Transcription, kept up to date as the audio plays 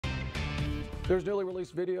There's newly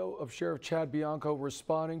released video of Sheriff Chad Bianco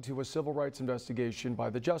responding to a civil rights investigation by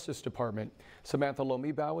the Justice Department. Samantha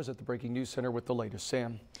Lomibao is at the Breaking News Center with the latest.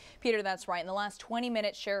 Sam. Peter, that's right. In the last 20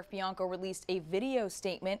 minutes, Sheriff Bianco released a video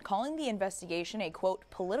statement calling the investigation a, quote,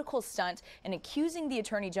 political stunt and accusing the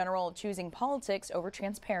Attorney General of choosing politics over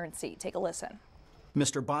transparency. Take a listen.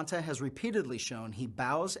 Mr. Bonta has repeatedly shown he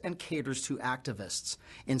bows and caters to activists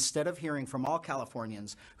instead of hearing from all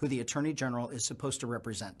Californians who the Attorney General is supposed to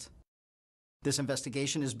represent. This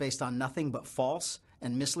investigation is based on nothing but false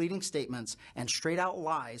and misleading statements and straight-out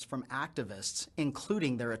lies from activists,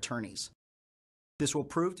 including their attorneys. This will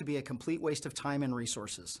prove to be a complete waste of time and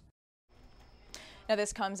resources. Now,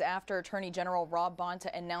 this comes after Attorney General Rob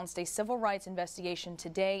Bonta announced a civil rights investigation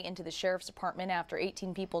today into the Sheriff's Department after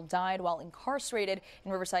 18 people died while incarcerated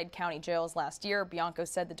in Riverside County jails last year. Bianco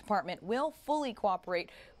said the department will fully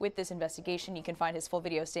cooperate with this investigation. You can find his full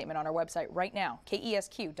video statement on our website right now,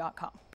 KESQ.com.